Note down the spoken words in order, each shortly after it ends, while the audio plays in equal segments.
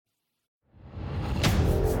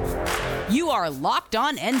You are Locked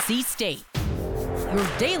On NC State,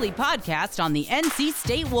 your daily podcast on the NC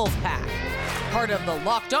State Wolfpack, part of the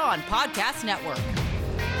Locked On Podcast Network,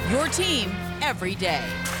 your team every day.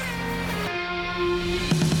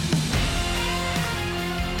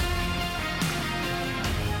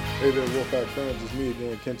 Hey there, Wolfpack fans. It's me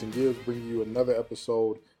again, Kenton Gibbs, bringing you another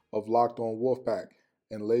episode of Locked On Wolfpack.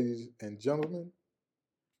 And ladies and gentlemen,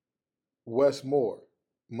 Wes Moore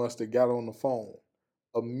must have got on the phone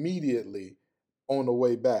immediately on the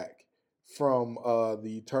way back from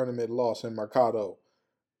the tournament loss in Mercado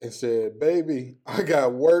and said, baby, I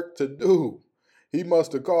got work to do. He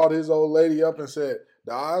must have called his old lady up and said,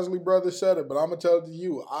 the Osley brothers said it, but I'm going to tell it to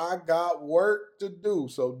you. I got work to do.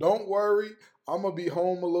 So don't worry. I'm going to be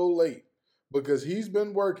home a little late because he's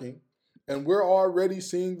been working and we're already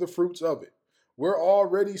seeing the fruits of it. We're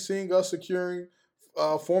already seeing us securing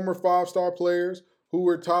former five-star players who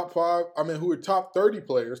were top 30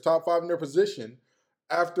 players, top 5 in their position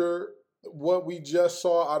after what we just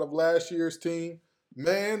saw out of last year's team.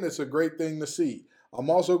 Man, it's a great thing to see. I'm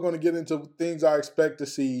also going to get into things I expect to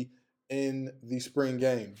see in the spring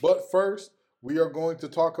game. But first, we are going to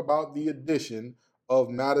talk about the addition of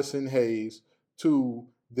Madison Hayes to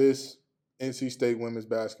this NC State women's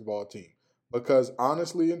basketball team. Because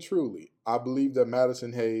honestly and truly, I believe that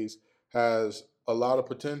Madison Hayes has a lot of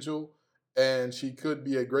potential and she could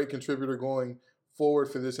be a great contributor going forward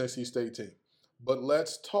for this NC State team. But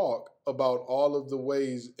let's talk about all of the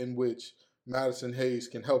ways in which Madison Hayes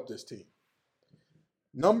can help this team.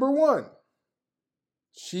 Number one,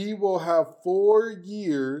 she will have 4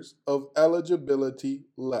 years of eligibility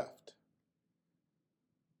left.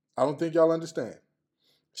 I don't think y'all understand.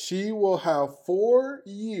 She will have 4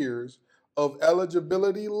 years of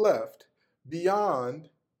eligibility left beyond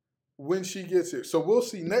when she gets here. So we'll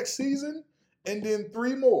see next season and then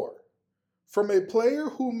 3 more from a player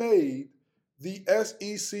who made the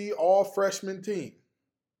SEC all-freshman team.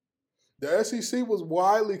 The SEC was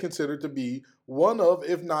widely considered to be one of,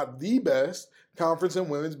 if not the best, conference in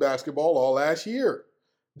women's basketball all last year.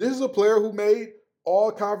 This is a player who made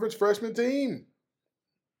all-conference freshman team.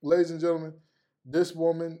 Ladies and gentlemen, this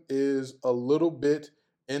woman is a little bit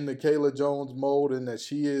in the Kayla Jones mode in that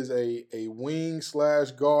she is a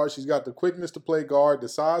wing/guard. She's got the quickness to play guard, the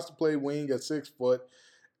size to play wing at 6 foot,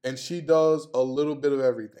 and she does a little bit of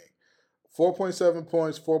everything. 4.7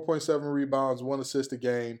 points, 4.7 rebounds, 1 assist a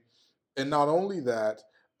game. And not only that,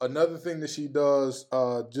 another thing that she does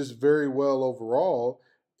just very well overall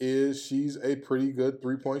is she's a pretty good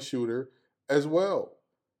three-point shooter as well.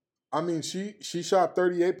 I mean, she shot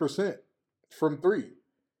 38% from 3.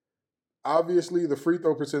 Obviously, the free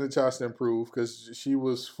throw percentage has to improve because she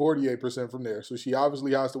was 48% from there. So she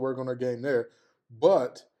obviously has to work on her game there.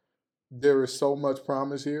 But there is so much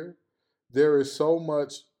promise here. There is so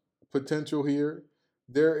much potential here.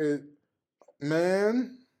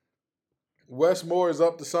 Wes Moore is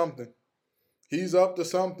up to something. He's up to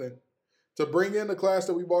something. To bring in the class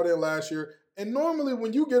that we brought in last year. And normally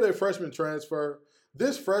when you get a freshman transfer,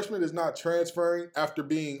 this freshman is not transferring after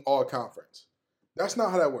being all conference. That's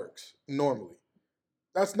not how that works, normally.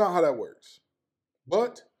 That's not how that works.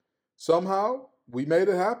 But somehow we made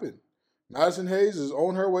it happen. Madison Hayes is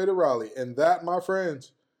on her way to Raleigh. And that, my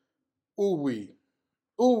friends, ooh-wee.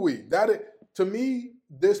 Ooh-wee. To me,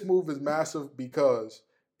 this move is massive because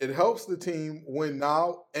it helps the team win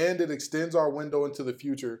now and it extends our window into the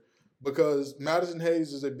future because Madison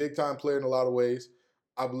Hayes is a big-time player in a lot of ways.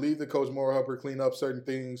 I believe that Coach Moore will help her clean up certain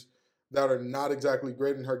things that are not exactly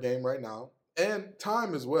great in her game right now. And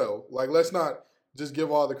time as well. Like, let's not just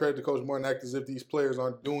give all the credit to Coach Moore and act as if these players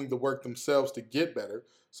aren't doing the work themselves to get better.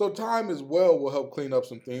 So time as well will help clean up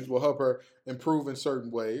some things, will help her improve in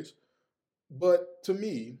certain ways. But to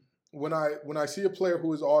me, when I see a player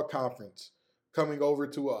who is all conference coming over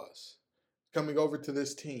to us, coming over to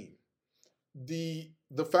this team, the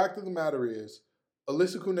fact of the matter is,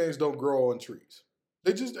 Alyssa Kunanes don't grow on trees.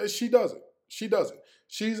 She doesn't. She doesn't.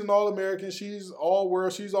 She's an All-American. She's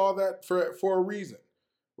all-world. She's all that for a reason,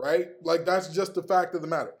 right? Like, that's just the fact of the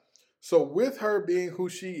matter. So with her being who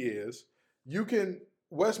she is,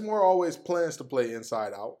 Wes Moore always plans to play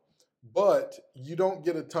inside out, but you don't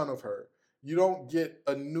get a ton of her. You don't get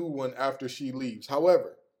a new one after she leaves.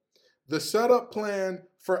 However, the setup plan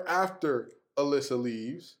for after Alyssa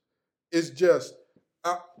leaves is just,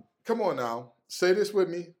 come on now, say this with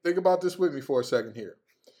me. Think about this with me for a second here.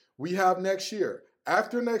 We have next year.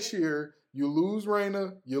 After next year, you lose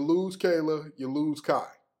Raina, you lose Kayla, you lose Kai,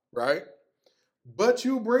 right? But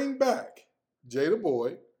you bring back Jada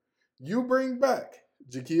Boyd, you bring back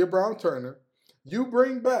Jakia Brown-Turner, you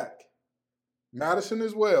bring back Madison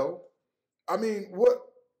as well. I mean,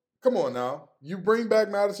 Come on now. You bring back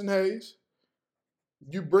Madison Hayes.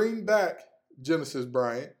 You bring back Genesis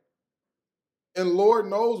Bryant. And Lord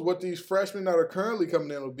knows what these freshmen that are currently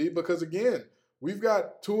coming in will be, because, again, we've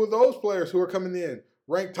got two of those players who are coming in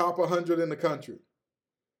ranked top 100 in the country.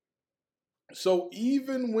 So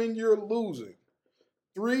even when you're losing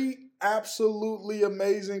three absolutely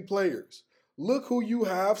amazing players, look who you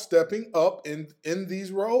have stepping up in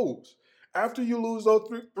these roles. After you lose those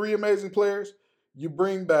three amazing players, you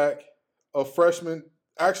bring back a freshman,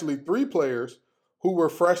 actually three players who were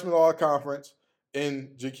freshmen all-conference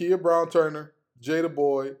in Jakia Brown-Turner, Jada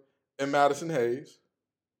Boyd, and Madison Hayes.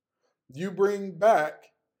 You bring back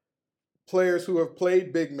players who have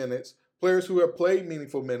played big minutes, players who have played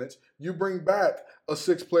meaningful minutes. You bring back a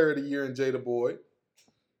sixth player of the year in Jada Boyd.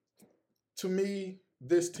 To me,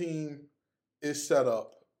 this team is set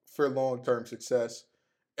up for long-term success.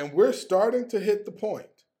 And we're starting to hit the point.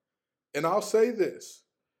 And I'll say this.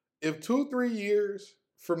 If 2-3 years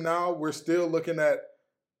from now, we're still looking at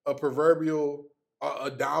a proverbial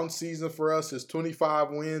a down season for us is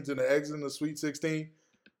 25 wins and an exit in the Sweet 16,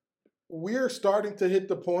 we're starting to hit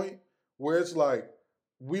the point where it's like,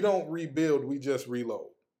 we don't rebuild, we just reload.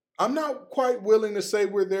 I'm not quite willing to say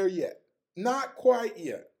we're there yet. Not quite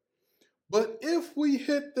yet. But if we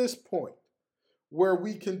hit this point where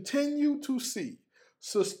we continue to see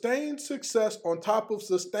sustained success on top of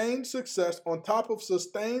sustained success on top of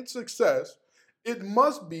sustained success, it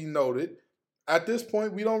must be noted, at this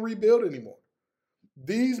point, we don't rebuild anymore.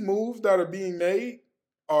 These moves that are being made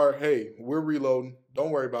are, hey, we're reloading. Don't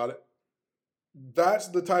worry about it. That's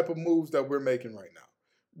the type of moves that we're making right now.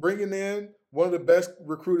 Bringing in one of the best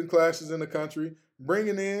recruiting classes in the country,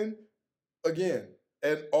 bringing in, again,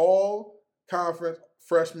 an all-conference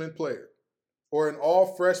freshman player or an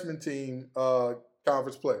all-freshman team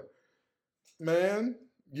conference player. Man,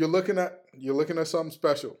 you're looking at something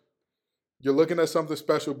special. You're looking at something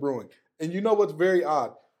special brewing. And you know what's very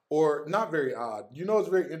odd, or not very odd, you know what's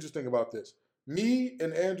very interesting about this? Me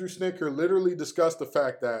and Andrew Snicker literally discussed the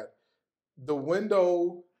fact that the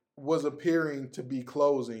window was appearing to be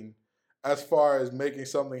closing as far as making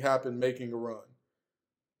something happen, making a run.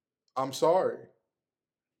 I'm sorry.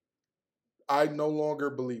 I no longer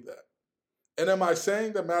believe that. And am I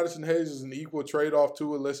saying that Madison Hayes is an equal trade-off to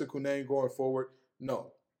Alyssa Cunane going forward?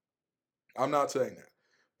 No. I'm not saying that.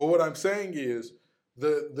 But what I'm saying is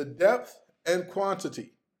the depth and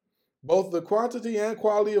quantity, both the quantity and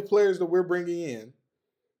quality of players that we're bringing in,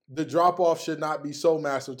 the drop-off should not be so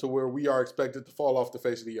massive to where we are expected to fall off the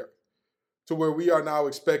face of the earth, to where we are now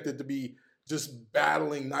expected to be just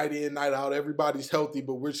battling night in, night out. Everybody's healthy,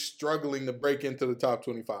 but we're struggling to break into the top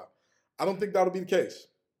 25. I don't think that'll be the case.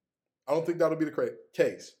 I don't think that'll be the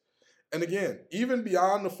case. And again, even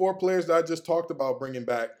beyond the four players that I just talked about bringing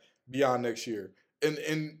back beyond next year,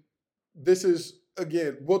 and this is,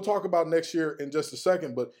 again, we'll talk about next year in just a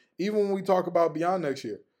second, but even when we talk about beyond next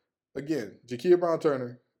year, again, Jakia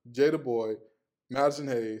Brown-Turner, Jada Boyd, Madison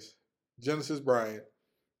Hayes, Genesis Bryant,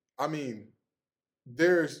 I mean,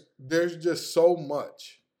 there's just so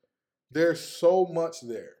much. There's so much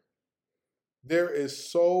there. There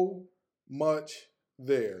is so much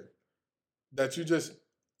there that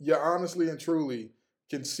you honestly and truly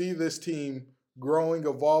can see this team growing,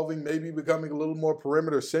 evolving, maybe becoming a little more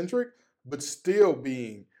perimeter-centric, but still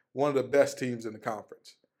being one of the best teams in the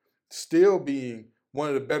conference. Still being one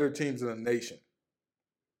of the better teams in the nation.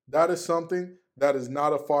 That is something that is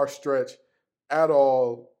not a far stretch at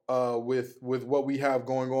all with what we have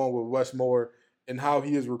going on with Wes Moore and how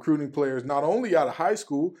he is recruiting players not only out of high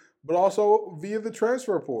school, but also via the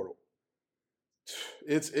transfer portal.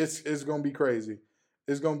 It's going to be crazy.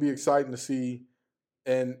 It's going to be exciting to see.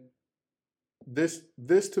 And this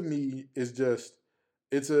to me is just,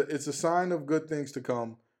 it's a sign of good things to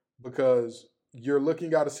come, because you're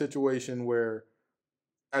looking at a situation where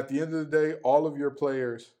at the end of the day, all of your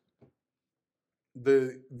players,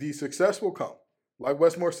 the success will come. Like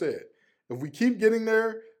Wes Moore said, if we keep getting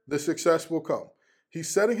there, the success will come. He's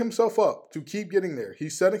setting himself up to keep getting there.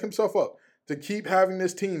 He's setting himself up to keep having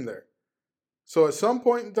this team there. So at some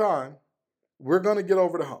point in time, we're going to get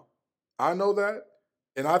over the hump. I know that,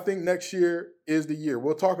 and I think next year is the year.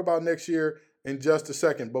 We'll talk about next year in just a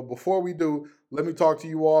second. But before we do, let me talk to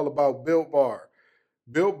you all about Built Bar.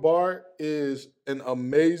 Built Bar is an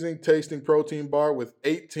amazing tasting protein bar with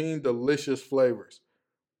 18 delicious flavors.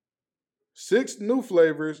 6 new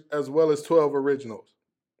flavors as well as 12 originals.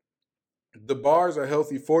 The bars are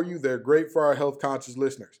healthy for you. They're great for our health-conscious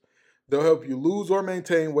listeners. They'll help you lose or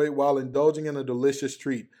maintain weight while indulging in a delicious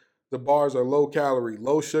treat. The bars are low calorie,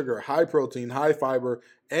 low sugar, high protein, high fiber,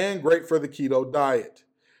 and great for the keto diet.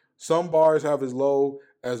 Some bars have as low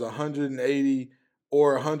as 180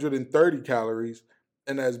 or 130 calories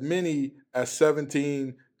and as many as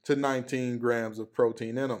 17 to 19 grams of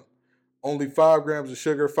protein in them. Only 5 grams of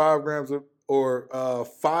sugar, 5 grams of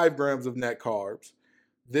 5 grams of net carbs.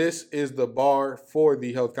 This is the bar for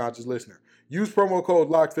the health conscious listener. Use promo code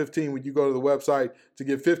LOCK15 when you go to the website to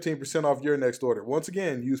get 15% off your next order. Once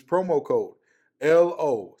again, use promo code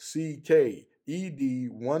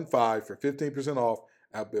LOCKED15 for 15% off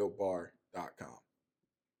at BuiltBar.com.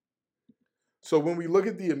 So when we look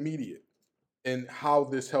at the immediate and how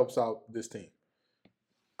this helps out this team,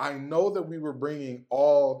 I know that we were bringing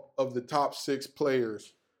all of the top 6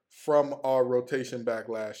 players from our rotation back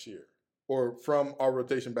last year or from our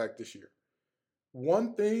rotation back this year.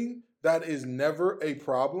 One thing that is never a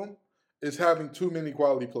problem is having too many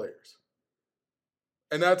quality players.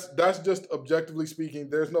 And that's just objectively speaking.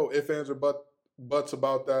 There's no ifs, ands, or buts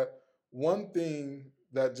about that. One thing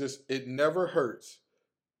that it never hurts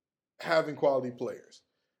having quality players.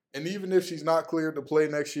 And even if she's not cleared to play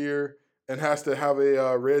next year and has to have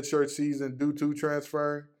a redshirt season due to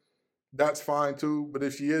transferring, that's fine too. But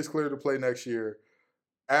if she is cleared to play next year,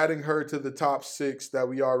 adding her to the top 6 that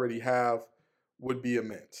we already have would be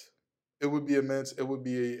immense. It would be immense. It would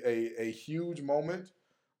be a huge moment.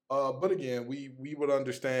 But again, we would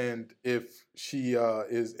understand if she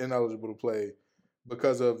is ineligible to play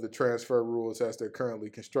because of the transfer rules as they're currently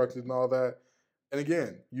constructed and all that. And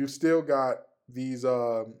again, you've still got these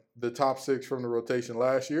the top 6 from the rotation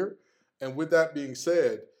last year. And with that being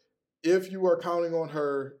said, if you are counting on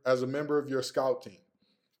her as a member of your scout team,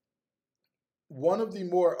 one of the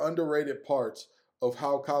more underrated parts of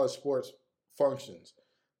how college sports functions,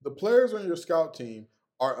 the players on your scout team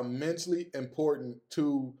are immensely important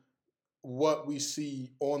to what we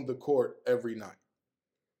see on the court every night.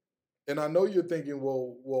 And I know you're thinking,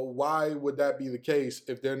 well, why would that be the case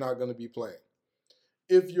if they're not going to be playing?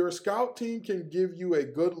 If your scout team can give you a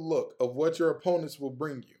good look of what your opponents will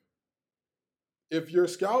bring you, if your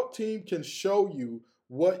scout team can show you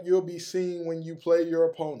what you'll be seeing when you play your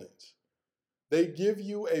opponents, they give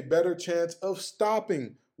you a better chance of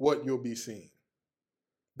stopping what you'll be seeing.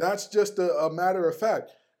 That's just a matter of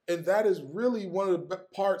fact. And that is really one of the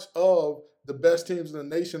parts of the best teams in the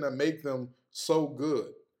nation that make them so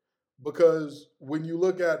good. Because when you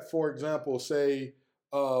look at, for example, say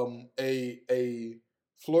a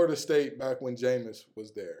Florida State back when Jameis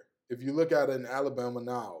was there, if you look at an Alabama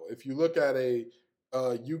now, if you look at a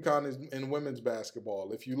UConn in women's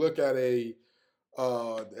basketball, if you look at any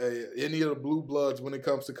of the blue bloods when it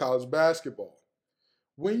comes to college basketball,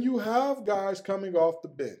 when you have guys coming off the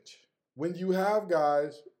bench, when you have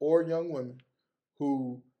guys or young women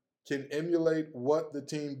who can emulate what the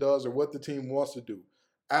team does or what the team wants to do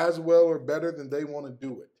as well or better than they want to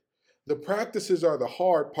do it, the practices are the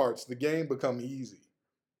hard parts. The game become easy.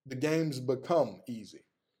 The games become easy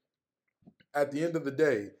at the end of the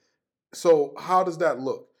day. So how does that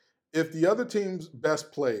look? If the other team's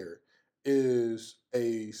best player is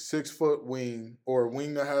a 6-foot wing or a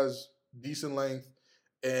wing that has decent length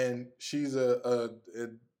and she's a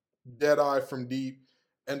dead eye from deep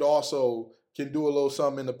and also can do a little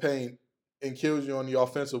something in the paint and kills you on the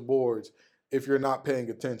offensive boards if you're not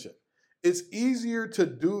paying attention. It's easier to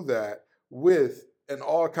do that with an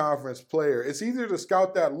all-conference player. It's easier to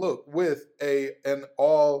scout that look with an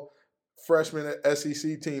all-freshman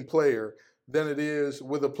SEC team player than it is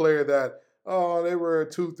with a player that, they were a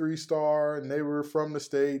 2-3 star and they were from the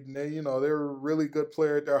state and they were a really good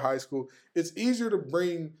player at their high school. It's easier to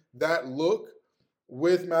bring that look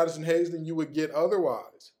with Madison Hayes than you would get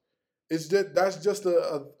otherwise. That's just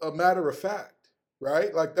a matter of fact,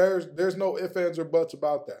 right? Like there's no ifs, ands, or buts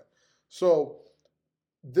about that. So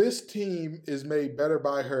this team is made better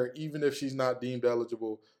by her even if she's not deemed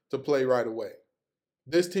eligible to play right away.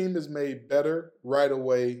 This team is made better right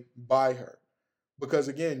away by her. Because,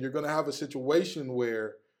 again, you're going to have a situation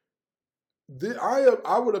where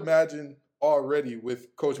I would imagine already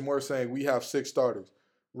with Coach Moore saying we have 6 starters,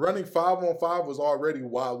 running 5-on-5 was already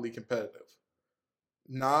wildly competitive.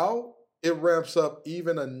 Now it ramps up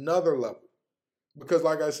even another level. Because,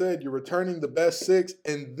 like I said, you're returning the best 6,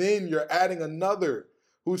 and then you're adding another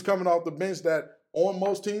who's coming off the bench that on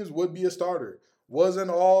most teams would be a starter, was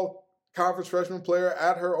an all-conference freshman player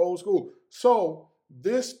at her old school. So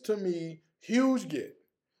this, to me, huge get.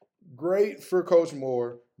 Great for Coach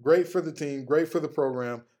Moore, great for the team, great for the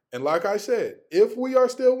program. And like I said, if we are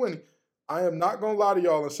still winning, I am not going to lie to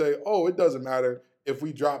y'all and say, it doesn't matter if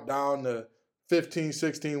we drop down to 15,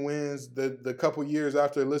 16 wins the couple years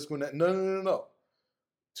after Lisk went. No.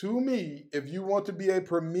 To me, if you want to be a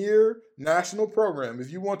premier national program,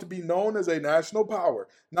 if you want to be known as a national power,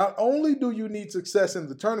 not only do you need success in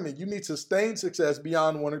the tournament, you need sustained success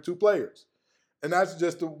beyond one or two players. And that's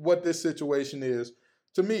just what this situation is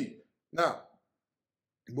to me. Now,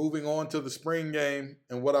 moving on to the spring game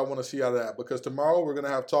and what I want to see out of that. Because tomorrow we're going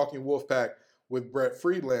to have Talking Wolfpack with Brett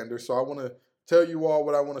Friedlander. So I want to tell you all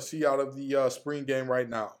what I want to see out of the spring game right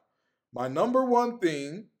now. My number one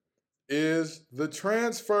thing is the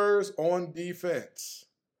transfers on defense.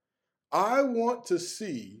 I want to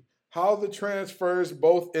see how the transfers,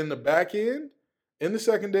 both in the back end, in the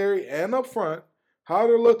secondary, and up front, how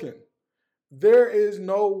they're looking. There is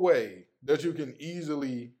no way that you can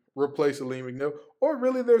easily replace Aleem McNeil, or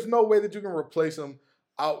really there's no way that you can replace him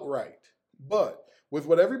outright. But with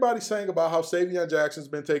what everybody's saying about how Savion Jackson's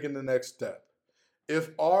been taking the next step, if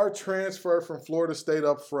our transfer from Florida State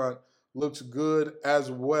up front looks good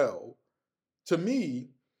as well, to me,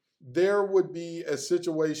 there would be a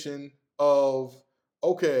situation of,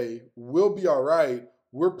 okay, we'll be all right.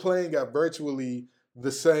 We're playing at virtually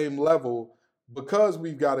the same level because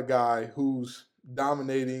we've got a guy who's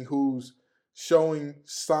dominating, who's showing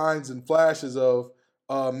signs and flashes of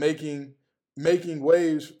making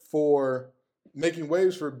waves for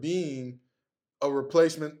being a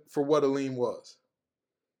replacement for what Aleem was.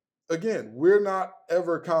 Again, we're not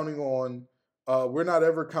ever counting on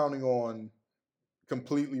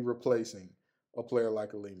completely replacing a player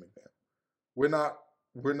like Aleem McNeil.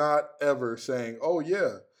 We're not ever saying, oh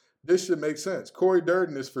yeah, this should make sense. Corey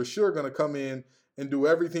Durden is for sure going to come in and do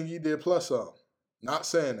everything he did plus some. Not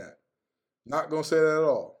saying that. Not going to say that at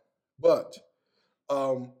all. But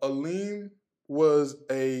Aleem was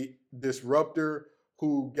a disruptor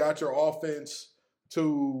who got your offense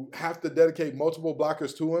to have to dedicate multiple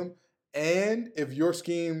blockers to him. And if your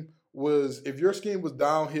scheme was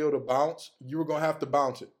downhill to bounce, you were going to have to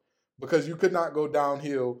bounce it because you could not go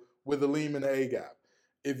downhill with Aleem in the A-gap.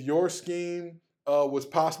 If your scheme was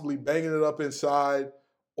possibly banging it up inside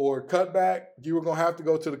or cutback, you were going to have to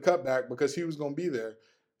go to the cutback because he was going to be there.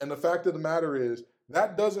 And the fact of the matter is,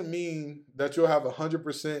 that doesn't mean that you'll have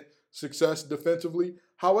 100% success defensively.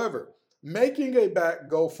 However, making a back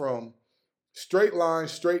go from straight line,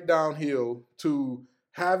 straight downhill to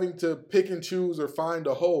having to pick and choose or find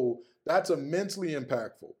a hole, that's immensely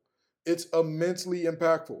impactful. It's immensely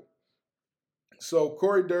impactful. So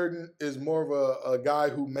Corey Durden is more of a guy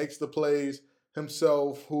who makes the plays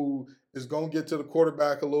himself, who is going to get to the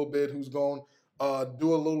quarterback a little bit, who's going to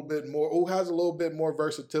do a little bit more, who has a little bit more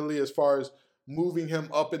versatility as far as moving him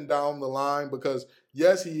up and down the line because,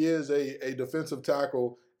 yes, he is a defensive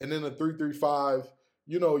tackle, and in a 3-3-5,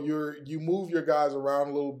 you move your guys around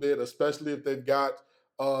a little bit, especially if they've got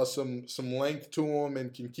some length to them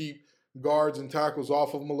and can keep guards and tackles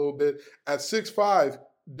off of them a little bit. At 6'5",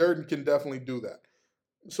 Durden can definitely do that.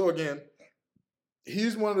 So again,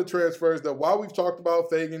 he's one of the transfers that while we've talked about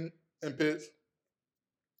Fagan and Pitts,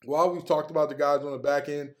 while we've talked about the guys on the back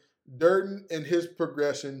end, Durden and his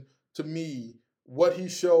progression, to me, what he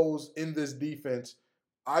shows in this defense,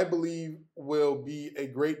 I believe will be a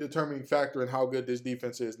great determining factor in how good this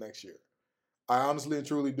defense is next year. I honestly and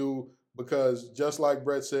truly do, because just like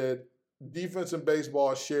Brett said, defense and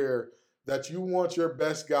baseball share that you want your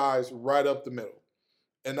best guys right up the middle.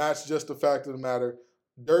 And that's just the fact of the matter.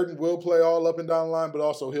 Durden will play all up and down the line, but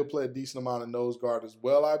also he'll play a decent amount of nose guard as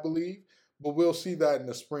well, I believe. But we'll see that in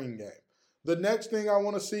the spring game. The next thing I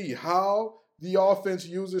want to see, how the offense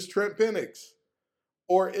uses Trent Penix,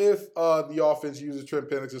 or if the offense uses Trent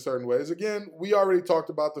Penix in certain ways. Again, we already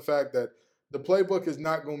talked about the fact that the playbook is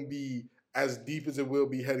not going to be as deep as it will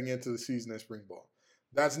be heading into the season in spring ball.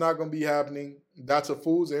 That's not going to be happening. That's a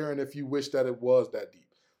fool's errand if you wish that it was that deep.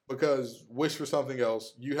 Because wish for something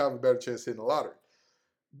else, you have a better chance hitting the lottery.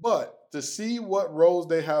 But to see what roles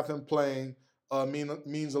they have him playing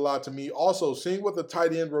means a lot to me. Also, seeing what the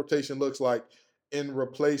tight end rotation looks like in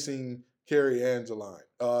replacing Kerry Angeline.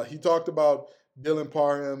 He talked about Dylan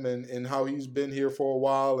Parham and how he's been here for a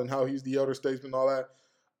while and how he's the elder statesman and all that.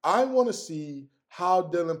 I want to see how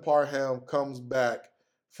Dylan Parham comes back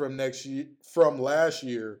from last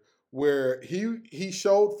year, where he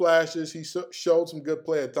showed flashes, he showed some good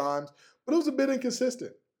play at times, but it was a bit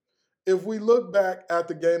inconsistent. If we look back at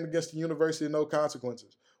the game against the University of No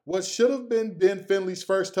Consequences, what should have been Ben Finley's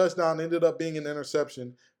first touchdown ended up being an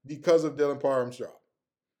interception because of Dylan Parham's drop.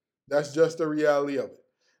 That's just the reality of it.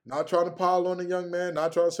 Not trying to pile on the young man,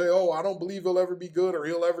 not trying to say, oh, I don't believe he'll ever be good or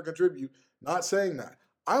he'll ever contribute. Not saying that.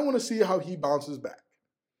 I want to see how he bounces back.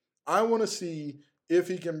 I want to see if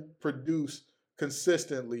he can produce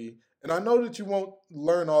consistently. And I know that you won't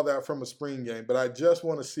learn all that from a spring game, but I just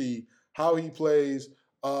want to see how he plays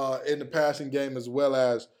in the passing game, as well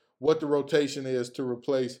as what the rotation is to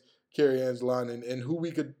replace Kerry Angeline and who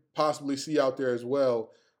we could possibly see out there as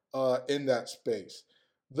well in that space.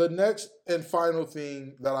 The next and final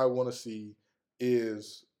thing that I want to see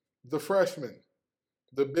is the freshman,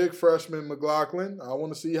 the big freshman McLaughlin. I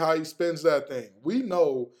want to see how he spins that thing. We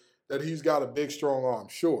know that he's got a big, strong arm,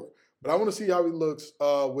 sure. But I want to see how he looks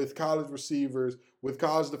with college receivers, with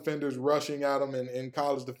college defenders rushing at him and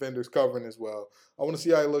college defenders covering as well. I want to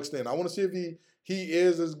see how he looks then. I want to see if he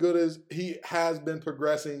is as good as he has been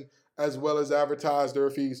progressing as well as advertised, or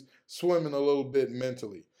if he's swimming a little bit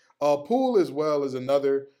mentally. Poole as well is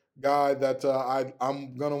another guy that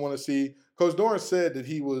I'm going to want to see. Coach Doeren said that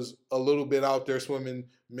he was a little bit out there swimming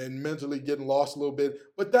and mentally getting lost a little bit,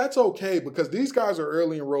 but that's okay because these guys are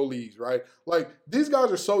early enrollees, right? Like, these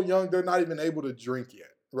guys are so young, they're not even able to drink yet,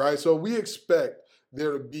 right? So we expect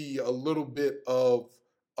there to be a little bit of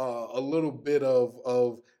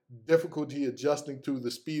difficulty adjusting to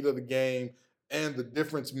the speed of the game and the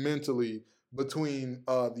difference mentally between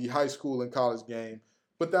the high school and college game.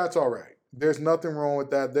 But that's all right. There's nothing wrong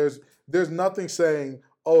with that. There's nothing saying,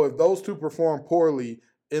 oh, if those two perform poorly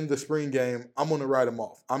in the spring game, I'm going to write them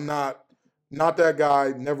off. I'm not that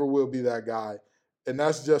guy, never will be that guy. And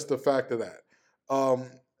that's just the fact of that.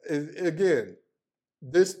 Again,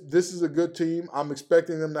 this is a good team. I'm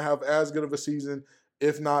expecting them to have as good of a season,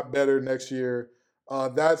 if not better, next year.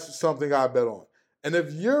 That's something I bet on. And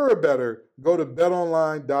if you're a bettor, go to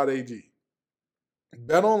betonline.ag.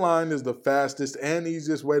 BetOnline is the fastest and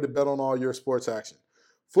easiest way to bet on all your sports action.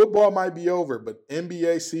 Football might be over, but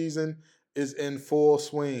NBA season is in full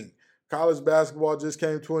swing. College basketball just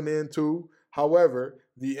came to an end too. However,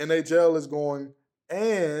 the NHL is going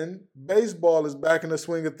and baseball is back in the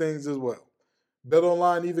swing of things as well.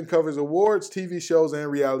 BetOnline even covers awards, TV shows, and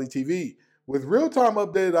reality TV with real-time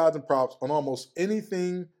updated odds and props on almost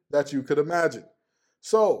anything that you could imagine.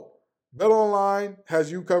 So, BetOnline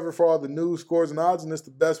has you covered for all the news, scores, and odds, and it's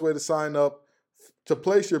the best way to sign up to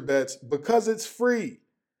place your bets because it's free.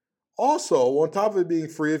 Also, on top of it being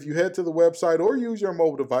free, if you head to the website or use your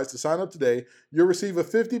mobile device to sign up today, you'll receive a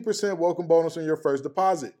 50% welcome bonus on your first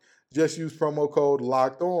deposit. Just use promo code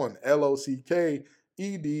LOCKEDON, LOCKEDON.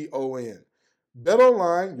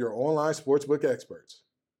 BetOnline, your online sportsbook experts.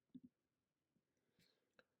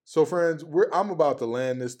 So, friends, I'm about to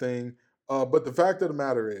land this thing, but the fact of the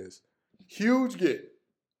matter is, huge get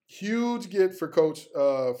for Coach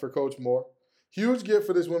Moore, huge get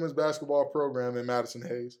for this women's basketball program in Madison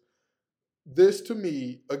Hayes. This, to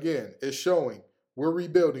me, again, is showing we're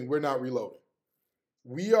rebuilding, we're not reloading.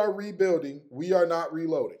 We are rebuilding, we are not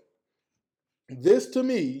reloading. This, to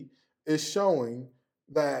me, is showing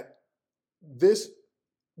that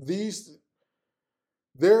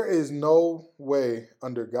there is no way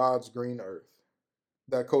under God's green earth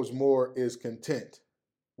that Coach Moore is content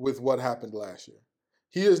with what happened last year.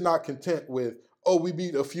 He is not content with, oh, we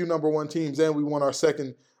beat a few number one teams and we won our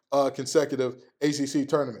second consecutive ACC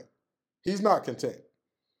tournament. He's not content.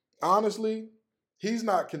 Honestly, he's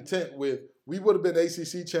not content with, we would have been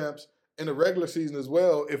ACC champs in the regular season as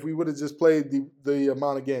well if we would have just played the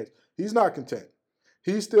amount of games. He's not content.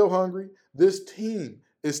 He's still hungry. This team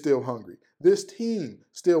is still hungry. This team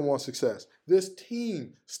still wants success. This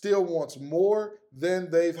team still wants more than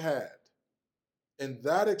they've had. And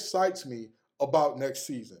that excites me about next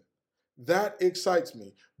season. That excites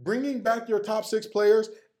me. Bringing back your top 6 players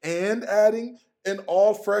and adding an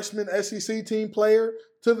all-freshman SEC team player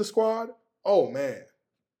to the squad. Oh, man.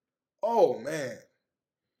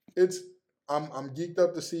 I'm geeked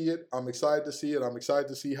up to see it. I'm excited to see it. I'm excited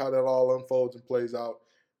to see how that all unfolds and plays out.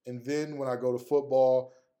 And then when I go to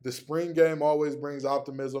football, the spring game always brings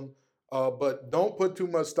optimism. But don't put too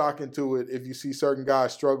much stock into it if you see certain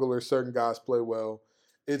guys struggle or certain guys play well.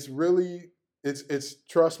 It's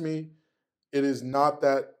trust me, it is not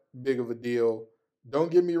that big of a deal. Don't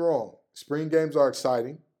get me wrong. Spring games are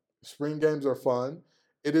exciting. Spring games are fun.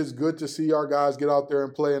 It is good to see our guys get out there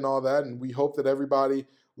and play and all that, and we hope that everybody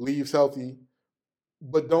leaves healthy.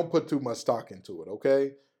 But don't put too much stock into it,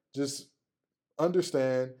 okay? Just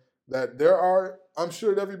understand that I'm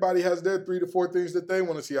sure that everybody has their 3 to 4 things that they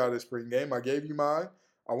want to see out of this spring game. I gave you mine.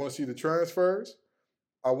 I want to see the transfers.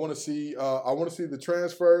 I want to see the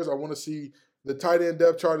transfers. I want to see the tight end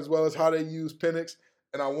depth chart as well as how they use Penix.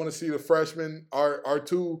 And I want to see the freshmen, our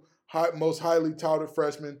 2 most highly touted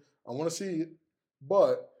freshmen. I want to see it.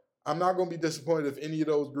 But I'm not going to be disappointed if any of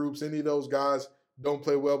those groups, any of those guys don't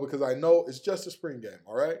play well because I know it's just a spring game,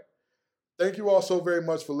 all right? Thank you all so very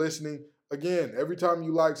much for listening. Again, every time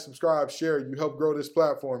you like, subscribe, share, you help grow this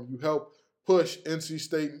platform. You help push NC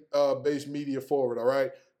State-based media forward, all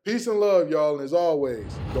right? Peace and love, y'all, and as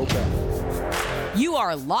always, go Pack. You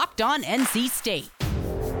are Locked On NC State,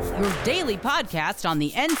 your daily podcast on the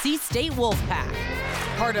NC State Wolfpack,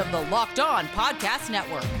 part of the Locked On Podcast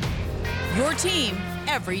Network. Your team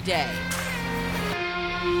every day.